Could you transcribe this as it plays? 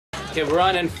Okay, we're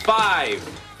on in 5,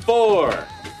 4,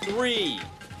 3,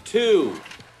 2,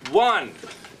 1.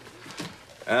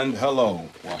 And hello,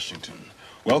 Washington.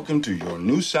 Welcome to your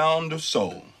new sound of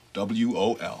soul,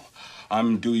 WOL.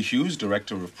 I'm Dewey Hughes,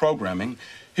 Director of Programming,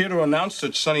 here to announce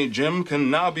that Sonny Jim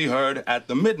can now be heard at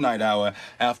the midnight hour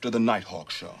after the Nighthawk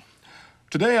Show.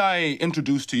 Today, I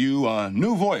introduce to you a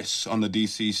new voice on the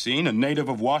D.C. scene, a native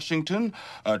of Washington,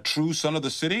 a true son of the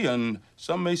city, and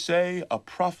some may say a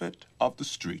prophet of the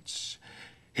streets.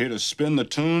 Here to spin the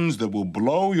tunes that will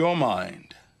blow your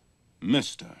mind,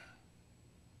 Mr.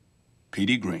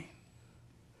 Petey Greene.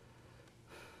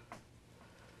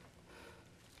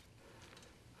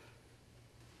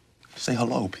 Say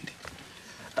hello, Petey.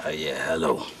 Yeah,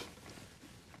 hello.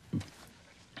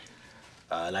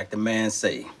 Like the man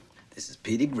say, this is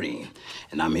Petey Greene,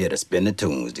 and I'm here to spin the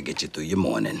tunes to get you through your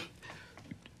morning.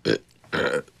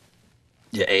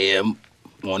 Your AM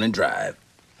morning drive.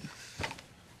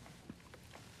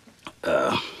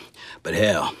 But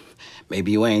hell,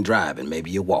 maybe you ain't driving,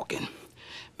 maybe you're walking.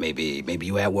 Maybe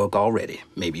you at work already,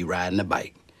 maybe you riding a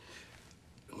bike.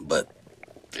 But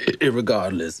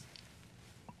irregardless,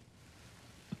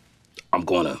 I'm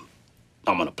gonna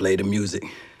play the music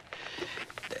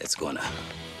that's gonna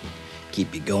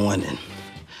keep you going, and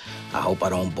I hope I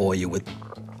don't bore you with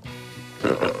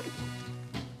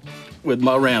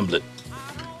my rambling.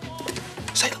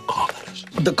 Say the call letters.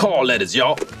 The call letters,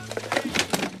 y'all.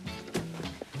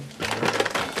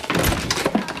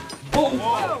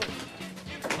 Whoa!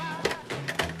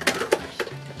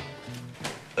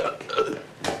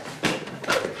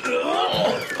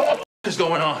 What is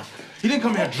going on? You didn't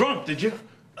come here drunk, did you?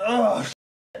 Oh,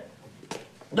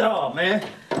 no, man.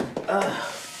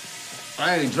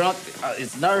 I ain't drunk.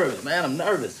 It's nerves, man. I'm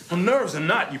nervous. Well, nerves or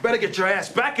not, you better get your ass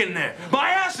back in there. My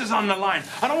ass is on the line.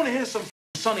 I don't want to hear some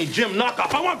Sonny Jim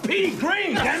knockoff. I want Petey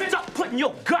Greene, damn it! Stop putting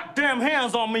your goddamn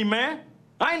hands on me, man.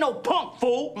 I ain't no punk,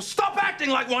 fool. Well, stop acting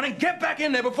like one and get back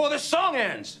in there before this song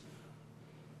ends.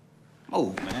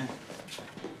 Move, man.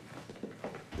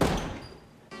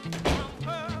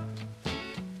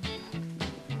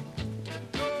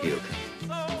 Here.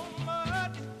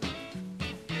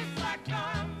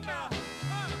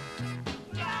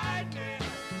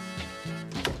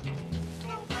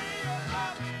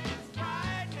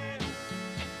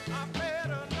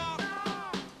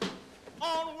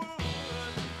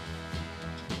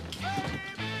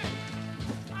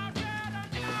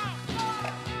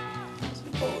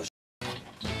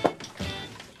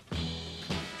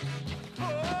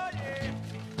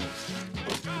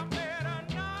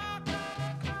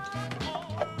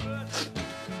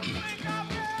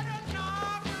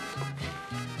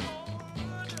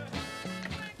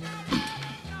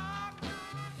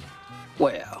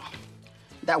 Well,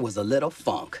 that was a little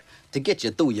funk to get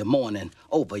you through your morning,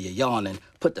 over your yawning,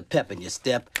 put the pep in your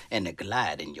step, and the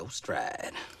glide in your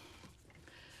stride.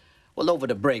 Well, over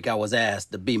the break, I was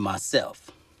asked to be myself.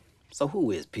 So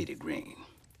who is Petey Greene?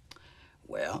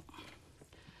 Well,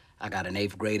 I got an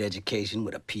 8th grade education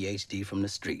with a PhD from the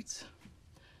streets.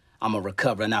 I'm a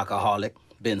recovering alcoholic,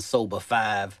 been sober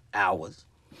 5 hours.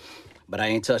 But I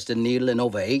ain't touched a needle in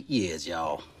over 8 years,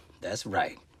 y'all. That's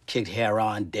right. Kicked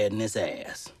heroin dead in his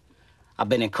ass. I've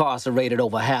been incarcerated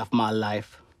over half my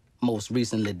life, most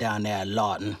recently down there at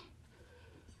Lawton.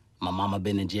 My mama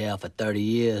been in jail for 30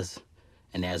 years,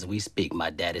 and as we speak, my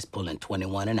daddy's pulling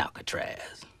 21 in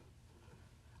Alcatraz.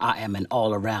 I am an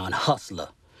all-around hustler,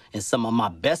 and some of my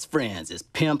best friends is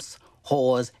pimps,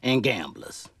 whores, and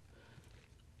gamblers.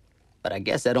 But I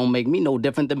guess that don't make me no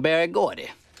different than Barry Gordy.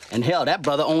 And hell, that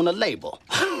brother owned a label.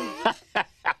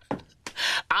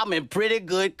 I'm in pretty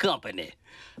good company.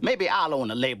 Maybe I'll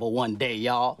own a label one day,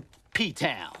 y'all.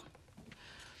 P-Town.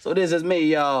 So this is me,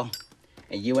 y'all.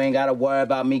 And you ain't gotta worry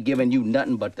about me giving you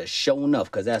nothing but the show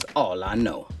enough, cause that's all I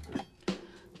know.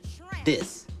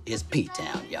 This is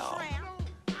P-Town, y'all.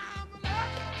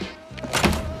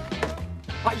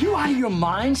 Are you out of your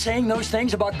mind saying those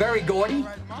things about Barry Gordy?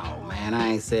 Oh, man, I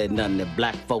ain't said nothing that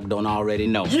black folk don't already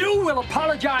know. You will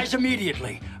apologize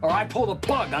immediately, or I pull the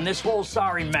plug on this whole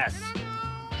sorry mess.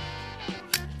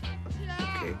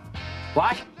 Okay.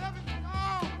 What?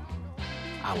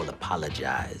 I will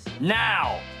apologize.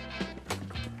 Now!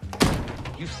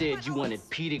 You said you wanted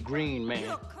Petey Greene,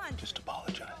 man. Just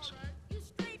apologize.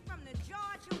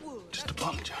 Just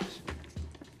apologize.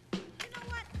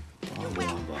 Oh,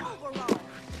 well,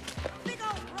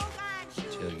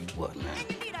 tell you what, man.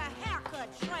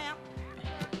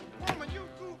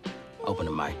 Open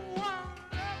the mic.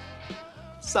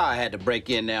 Sorry I had to break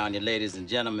in there on you, ladies and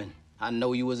gentlemen. I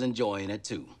know you was enjoying it,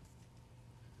 too.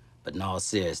 But in all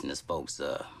seriousness, folks,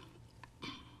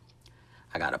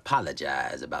 I gotta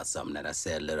apologize about something that I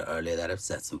said a little earlier that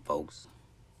upset some folks.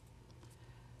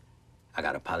 I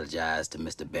gotta apologize to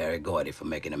Mr. Barry Gordy for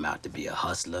making him out to be a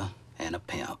hustler and a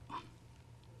pimp.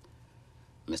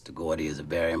 Mr. Gordy is a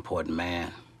very important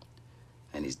man,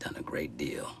 and he's done a great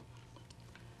deal.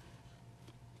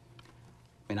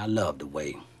 I mean, I love the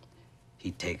way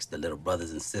he takes the little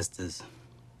brothers and sisters,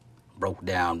 broke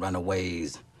down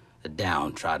runaways, the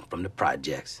downtrodden from the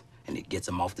projects, and he gets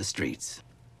them off the streets.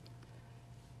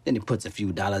 Then he puts a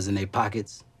few dollars in their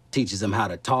pockets, teaches them how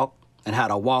to talk and how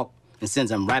to walk, and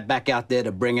sends them right back out there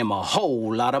to bring him a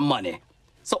whole lot of money.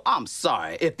 So I'm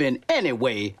sorry if in any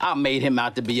way I made him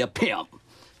out to be a pimp.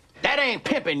 That ain't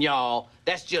pimping, y'all.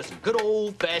 That's just good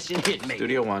old-fashioned hit making.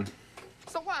 Studio One.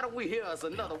 So why don't we hear us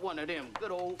another one of them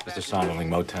good old-fashioned... Mr. Sonderling,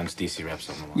 Motown's DC reps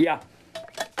on the line. Yeah.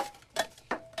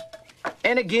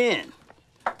 And again,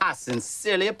 I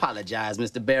sincerely apologize,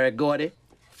 Mr. Barry Gordy,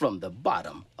 from the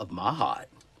bottom of my heart.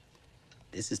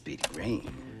 This is Petey Greene.